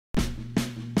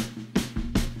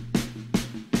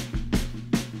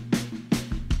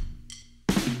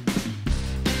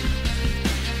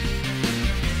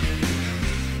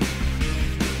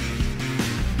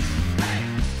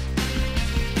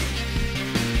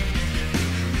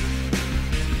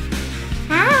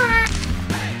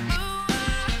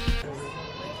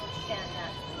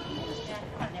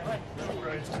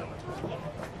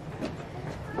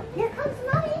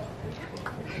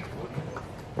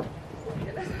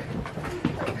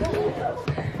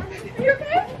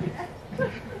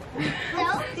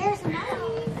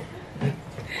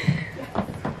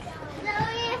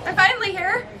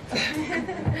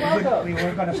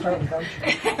going to start without you.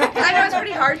 I know it's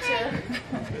pretty hard to.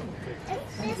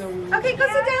 Okay, go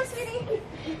sit down, sweetie.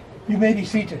 You may be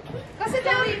seated. Go sit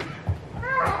down.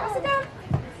 Go sit down.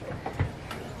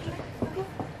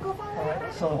 All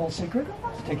right, so the whole secret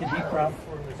is take a deep breath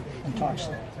and talk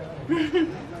slow.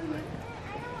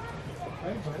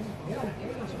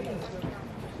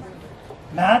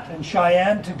 Matt and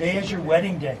Cheyenne, today is your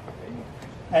wedding day,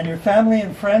 and your family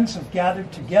and friends have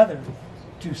gathered together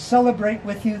to celebrate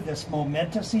with you this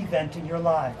momentous event in your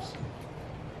lives.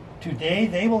 Today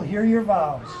they will hear your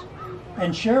vows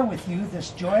and share with you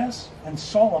this joyous and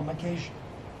solemn occasion.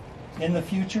 In the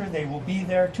future, they will be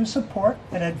there to support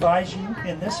and advise you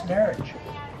in this marriage,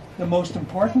 the most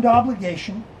important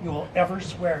obligation you will ever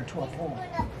swear to uphold.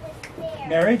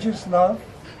 Marriage is love,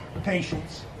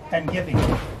 patience, and giving.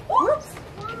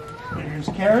 It is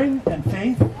caring and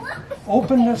faith,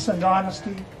 openness and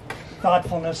honesty,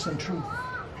 thoughtfulness and truth.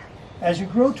 As you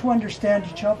grow to understand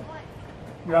each other,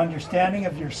 your understanding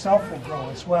of yourself will grow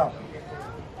as well.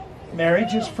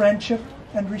 Marriage is friendship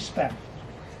and respect.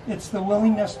 It's the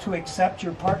willingness to accept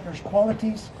your partner's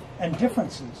qualities and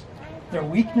differences, their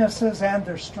weaknesses and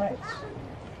their strengths.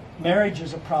 Marriage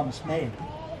is a promise made.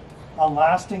 A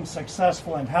lasting,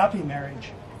 successful, and happy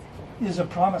marriage is a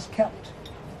promise kept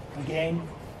again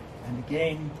and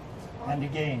again and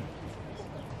again.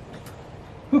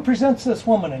 Who presents this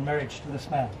woman in marriage to this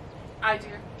man? I do.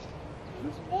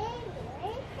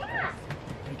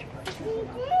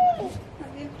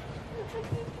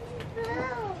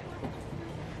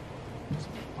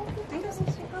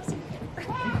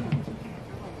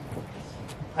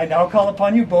 I now call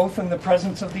upon you both in the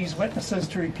presence of these witnesses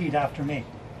to repeat after me.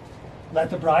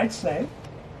 Let the bride say,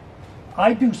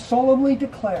 I do solemnly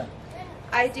declare.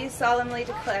 I do solemnly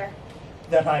declare.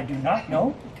 That I do not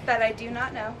know. That I do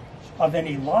not know. Of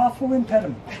any lawful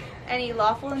impediment. Any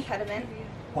lawful impediment.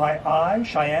 Why I,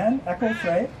 Cheyenne Echo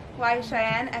Frey. Why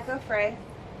Cheyenne Echo Frey.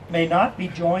 May not be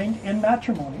joined in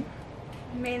matrimony.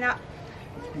 May not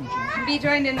be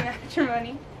joined in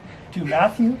matrimony. To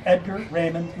Matthew Edgar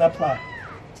Raymond Laplante.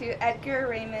 To Edgar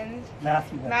Raymond.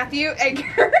 Matthew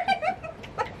Edgar.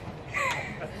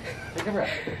 Take a breath.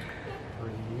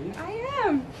 Breathe. I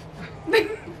am.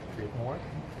 Breathe more.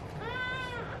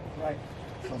 Right.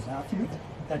 So Matthew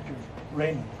Edgar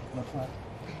Raymond Laplante.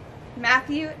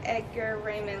 Matthew Edgar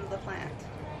Raymond Laplante.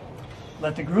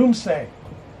 Let the groom say,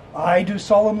 I do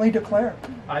solemnly declare.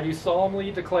 I do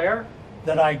solemnly declare.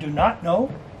 That I do not know.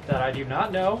 That I do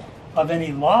not know. Of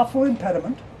any lawful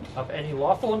impediment. Of any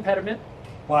lawful impediment.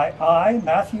 Why I,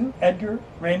 Matthew Edgar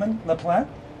Raymond Laplante.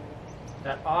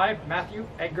 That I, Matthew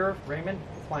Edgar Raymond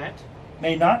Laplante.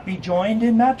 May not be joined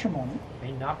in matrimony.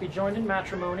 May not be joined in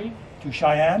matrimony. To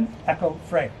Cheyenne Echo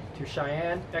Frey. To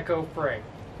Cheyenne Echo Frey.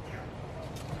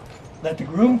 Let the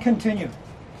groom continue.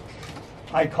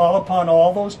 I call upon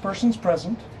all those persons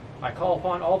present. I call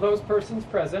upon all those persons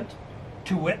present.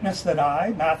 To witness that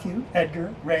I, Matthew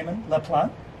Edgar Raymond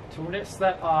Laplante. To witness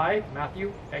that I,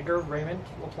 Matthew Edgar Raymond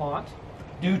Laplante.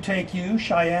 Do take you,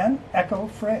 Cheyenne Echo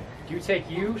Frey. Do take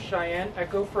you, Cheyenne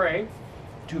Echo Frey.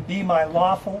 To be my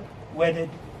lawful wedded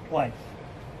wife.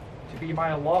 To be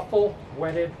my lawful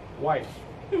wedded wife.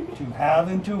 To have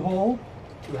and to hold.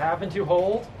 To have and to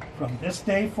hold. From this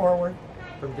day forward.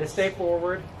 From this day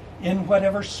forward. In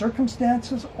whatever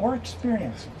circumstances or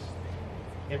experiences.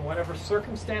 In whatever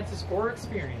circumstances or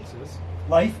experiences.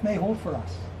 Life may hold for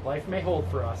us. Life may hold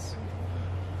for us.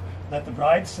 Let the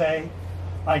bride say,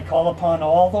 I call upon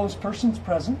all those persons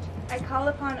present. I call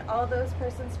upon all those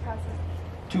persons present.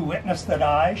 To witness that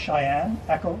I, Cheyenne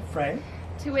Echo Frey.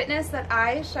 To witness that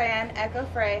I, Cheyenne Echo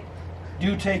Frey.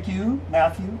 Do take you,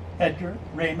 Matthew Edgar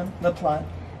Raymond Laplante.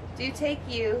 Do take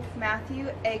you,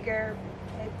 Matthew Edgar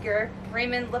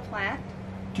Raymond Laplante.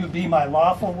 To be my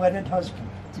lawful wedded husband.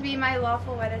 To be my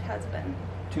lawful wedded husband.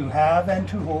 To have and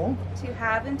to hold. To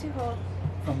have and to hold.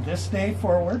 From this day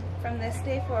forward. From this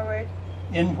day forward.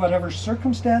 In whatever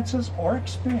circumstances or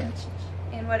experiences.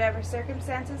 In whatever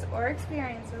circumstances or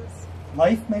experiences.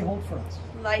 Life may hold for us.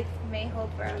 Life may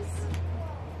hold for us.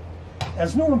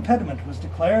 As no impediment was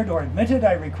declared or admitted,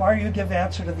 I require you to give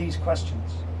answer to these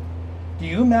questions. Do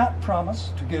you, Matt,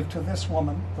 promise to give to this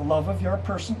woman the love of your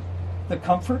person, the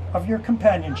comfort of your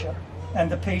companionship, and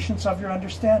the patience of your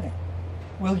understanding?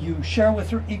 Will you share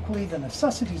with her equally the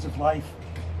necessities of life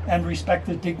and respect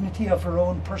the dignity of her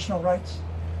own personal rights?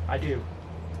 I do.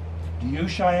 Do you,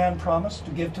 Cheyenne, promise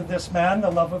to give to this man the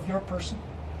love of your person,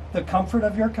 the comfort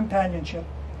of your companionship,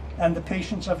 and the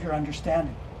patience of your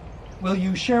understanding? Will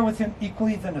you share with him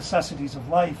equally the necessities of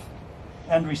life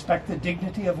and respect the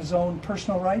dignity of his own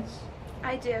personal rights?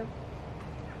 I do.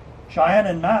 Cheyenne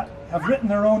and Matt have written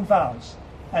their own vows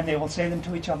and they will say them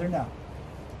to each other now.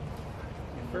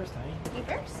 You first, honey. You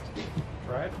first.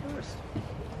 Try it first.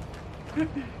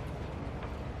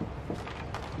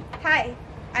 Hi,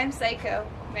 I'm Psycho.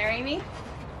 Marry me?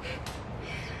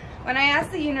 When I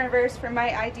asked the universe for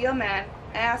my ideal man,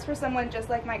 I asked for someone just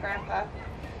like my grandpa.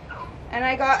 And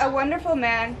I got a wonderful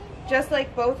man, just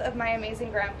like both of my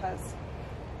amazing grandpas.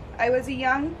 I was a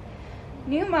young,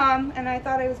 new mom, and I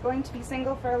thought I was going to be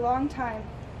single for a long time.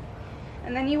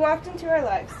 And then you walked into our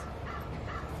lives.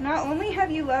 Not only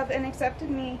have you loved and accepted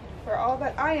me for all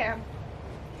that I am,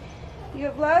 you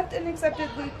have loved and accepted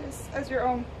Lucas as your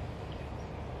own.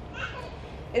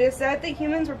 It is said that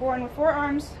humans were born with 4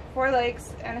 arms, 4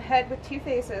 legs, and a head with 2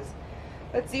 faces,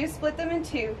 but Zeus split them in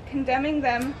 2, condemning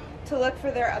them to look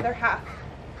for their other half.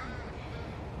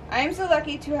 I am so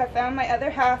lucky to have found my other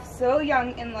half so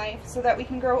young in life so that we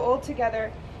can grow old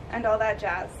together and all that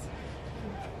jazz.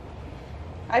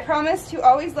 I promise to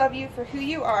always love you for who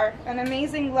you are, an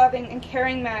amazing, loving, and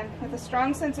caring man with a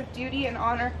strong sense of duty and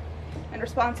honor and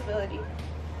responsibility.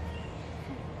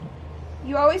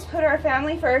 You always put our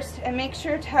family first and make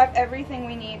sure to have everything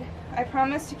we need. I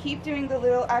promise to keep doing the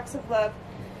little acts of love.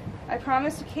 I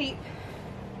promise to keep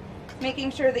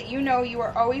making sure that you know you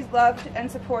are always loved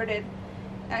and supported,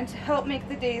 and to help make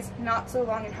the days not so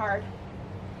long and hard.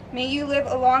 May you live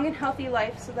a long and healthy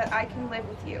life so that I can live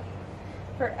with you.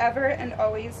 Forever and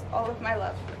always, all of my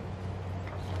love.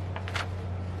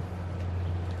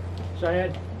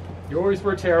 Cheyenne, you always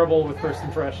were terrible with first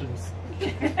impressions.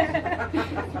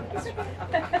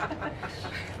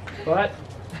 But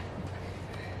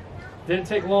didn't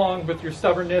take long with your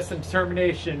stubbornness and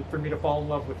determination for me to fall in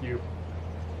love with you.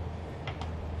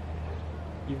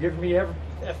 You've given me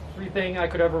everything I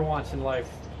could ever want in life.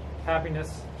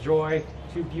 Happiness, joy,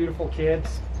 2 beautiful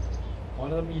kids.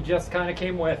 One of them you just kind of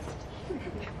came with.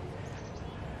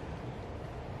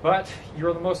 But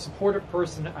you're the most supportive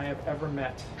person I have ever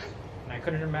met. And I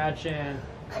couldn't imagine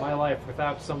my life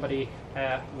without somebody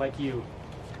like you.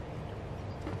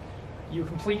 You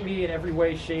complete me in every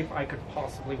way, shape I could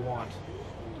possibly want.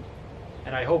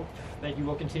 And I hope that you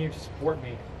will continue to support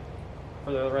me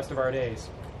for the rest of our days.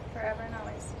 Forever and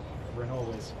always. Forever and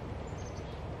always.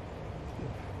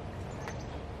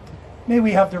 May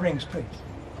we have the rings, please?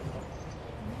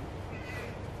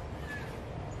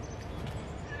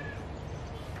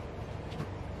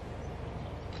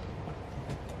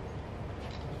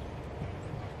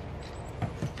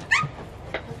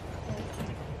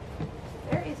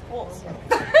 There is holes.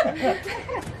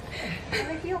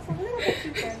 I feel a little bit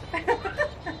too thin.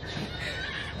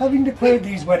 Having declared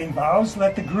these wedding vows,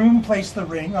 let the groom place the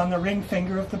ring on the ring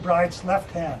finger of the bride's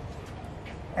left hand.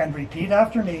 And repeat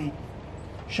after me,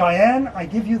 Cheyenne, I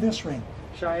give you this ring.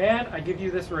 Cheyenne, I give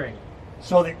you this ring.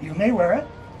 So that you may wear it.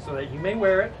 So that you may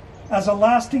wear it. As a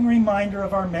lasting reminder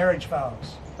of our marriage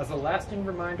vows. As a lasting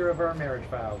reminder of our marriage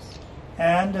vows.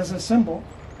 And as a symbol.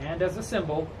 And as a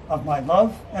symbol. Of my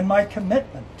love and my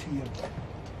commitment to you.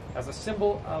 As a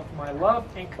symbol of my love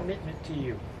and commitment to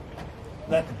you.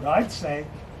 Let the bride say,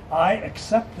 I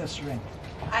accept this ring.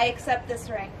 I accept this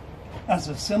ring. As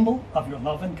a symbol of your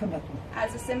love and commitment.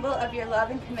 As a symbol of your love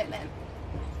and commitment.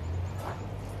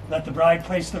 Let the bride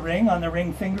place the ring on the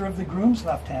ring finger of the groom's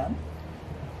left hand.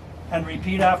 And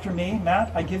repeat after me,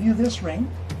 Matt, I give you this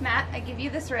ring. Matt, I give you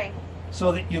this ring.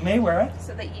 So that you may wear it.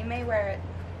 So that you may wear it.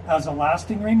 As a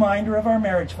lasting reminder of our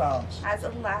marriage vows. As a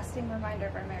lasting reminder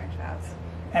of our marriage vows.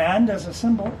 And as a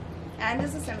symbol. And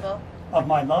as a symbol. Of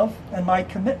my love and my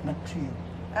commitment to you.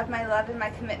 Of my love and my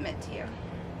commitment to you.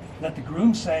 Let the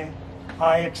groom say,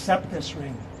 I accept this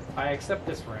ring. I accept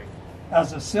this ring.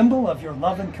 As a symbol of your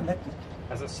love and commitment.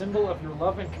 As a symbol of your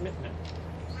love and commitment.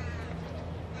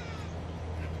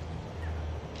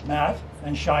 Matt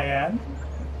and Cheyenne,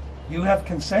 you have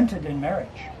consented in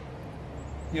marriage.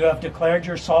 You have declared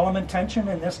your solemn intention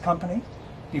in this company,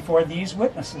 before these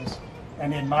witnesses,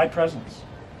 and in my presence.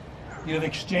 You have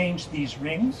exchanged these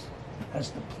rings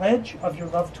as the pledge of your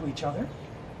love to each other.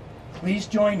 Please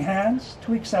join hands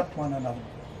to accept one another.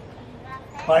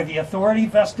 By the authority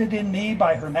vested in me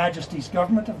by Her Majesty's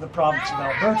Government of the Province of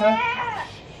Alberta,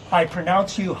 I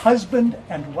pronounce you husband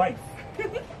and wife.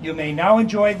 You may now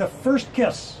enjoy the first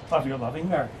kiss of your loving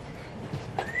marriage.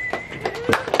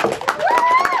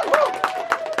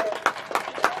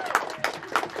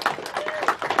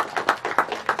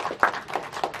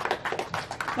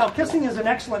 Now, kissing is an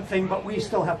excellent thing, but we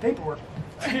still have paperwork.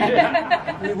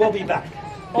 We will be back.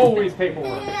 Always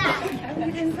paperwork.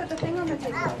 You didn't put the thing on the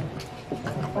table.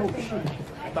 Oh, shoot.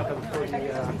 I thought that was for the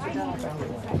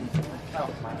oh,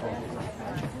 my fault.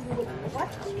 What?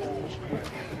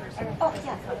 Oh,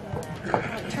 yeah.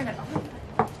 Turn it on.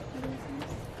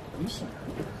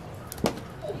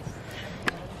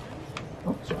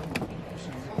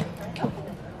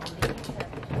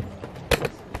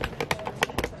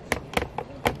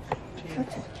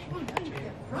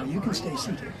 can stay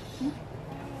seated.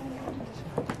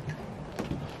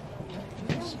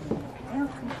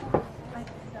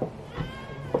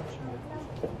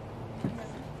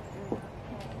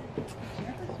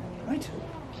 Right.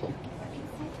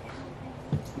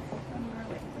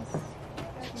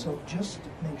 So just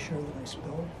make sure that I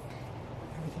spell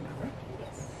everything correct.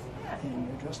 And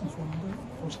your address and phone number,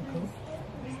 postal code.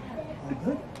 All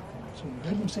good. So you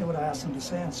heard them say what I asked them to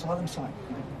say and saw them sign.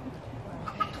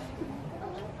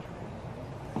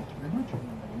 Thank you very much.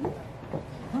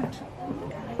 Right.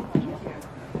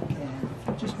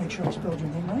 And just make sure I spelled your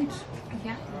name right.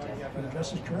 Yeah. Your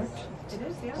address is correct. It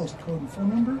is, yeah. Postal code and phone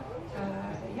number.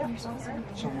 Yeah. So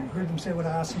you heard them say what I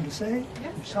asked them to say.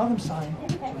 Yeah. You saw them sign.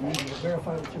 So you need to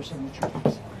verify with your signature,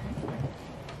 please.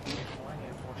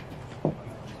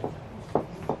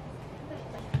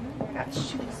 Got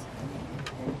shoes.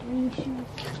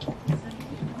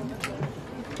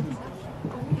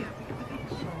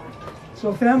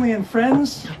 So family and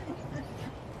friends,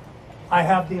 I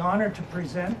have the honor to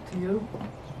present to you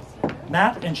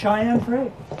Matt and Cheyenne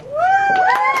Frey.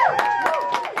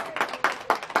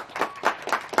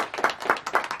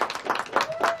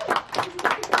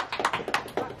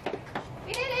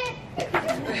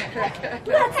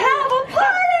 Let's have a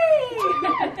party!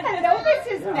 Hello,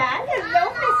 Mrs. Matt. Hello,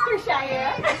 Mr.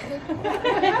 Cheyenne.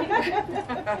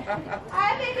 Hi,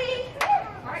 baby.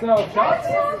 So, shots?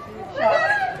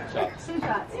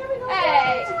 Shots. Here we go.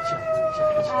 Hey.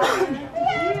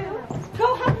 Go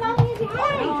hug mommy and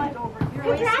daddy.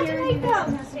 Congratulate them.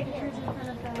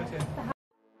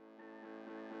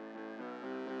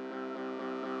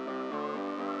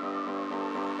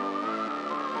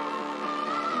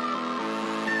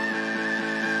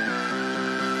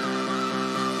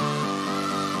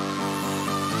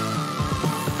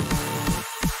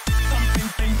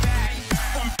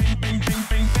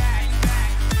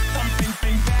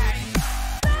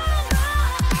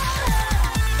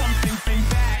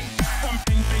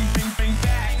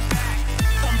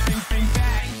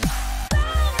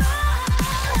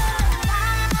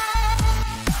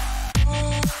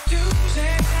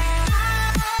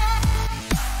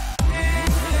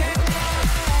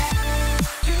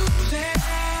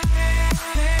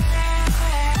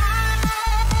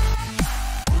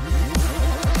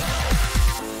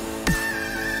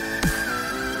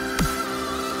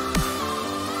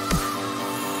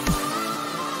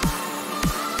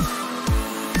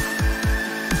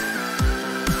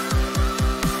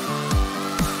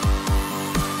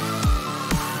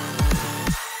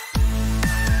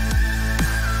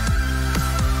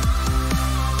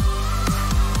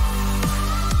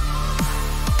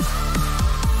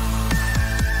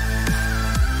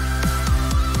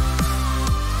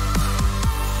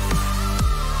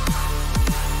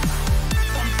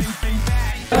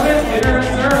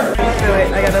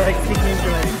 I gotta like sneak into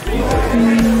it.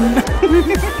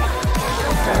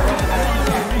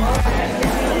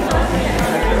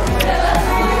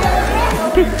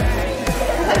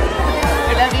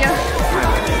 I love you.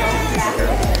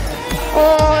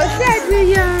 Oh, such a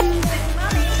young.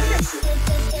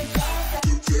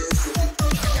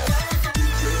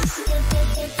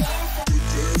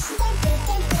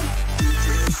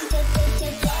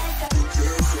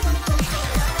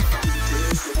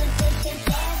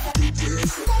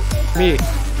 Me. You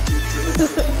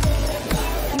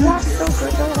walk so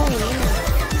good the whole year.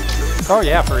 Oh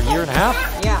yeah, for a year and a half?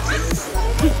 Yeah.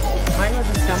 Mine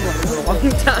wasn't stumbling for a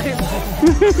long time.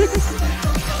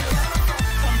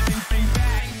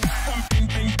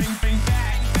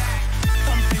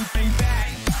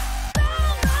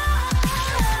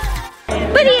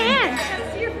 Put it in!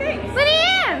 Put it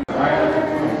in!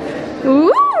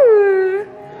 Ooh!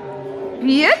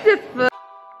 Beautiful!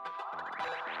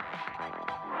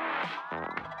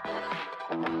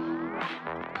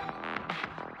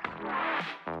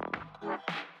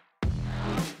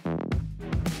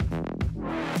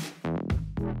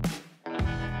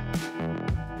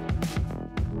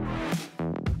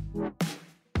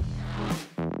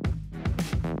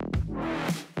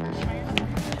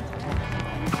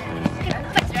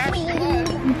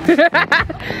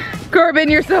 Corbin,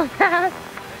 you're so fast.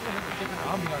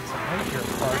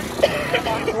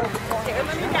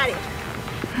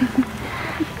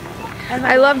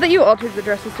 I love that you altered the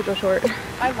dresses to go short.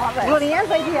 I love it. Well, the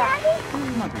ends idea.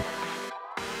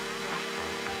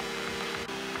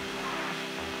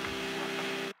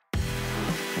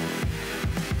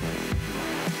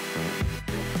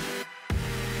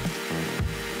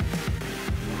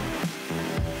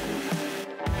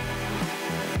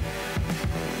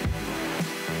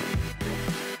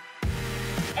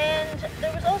 And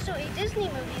there was also a Disney Disney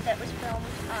movie that was filmed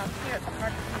here at the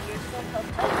park a few years ago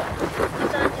called Toto. It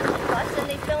was on Disney Plus, and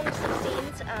they filmed some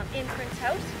scenes in Prince's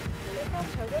house. They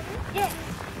filmed Toto? Yeah.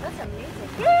 That's amazing.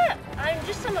 Yeah,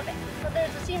 just some of it. So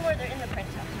there's a scene where they're in the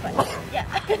Prince house, but yeah.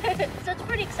 So it's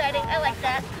pretty exciting. I like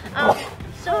that.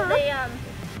 So they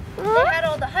had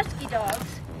all the husky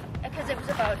dogs because it was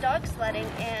about dog sledding,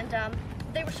 and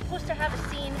they were supposed to have a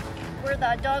scene where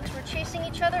the dogs were chasing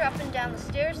each other up and down the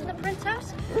stairs in the Prince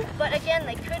house. But again,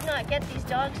 they could not get these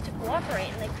dogs to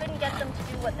cooperate, and they couldn't get them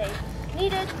to do what they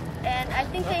needed, and I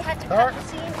think they had to cut the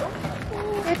scene.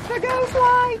 It's the ghost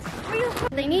lights!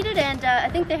 They needed, and I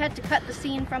think they had to cut the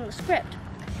scene from the script.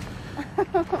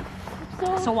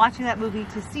 So watching that movie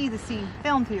to see the scene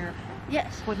filmed here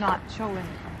Yes. would not show any.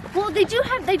 Well, they do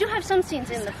have some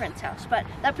scenes in the Prince house, but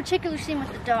that particular scene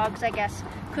with the dogs, I guess,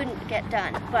 couldn't get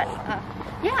done. But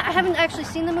yeah, I haven't actually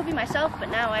seen the movie myself, but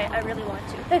now I really want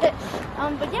to.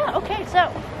 But yeah, okay,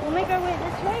 so we'll make our way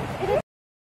this way.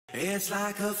 It's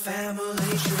like a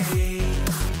family tree,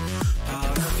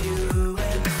 part of you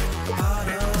and part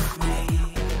of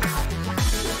me.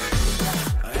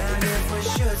 And if we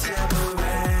should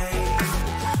separate,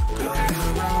 go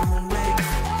your own way,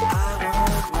 I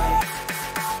won't wait.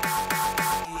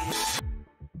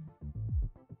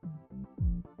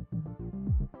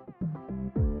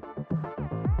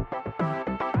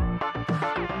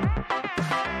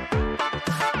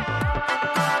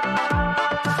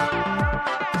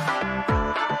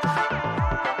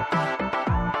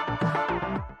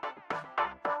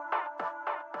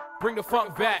 Bring the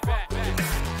funk back.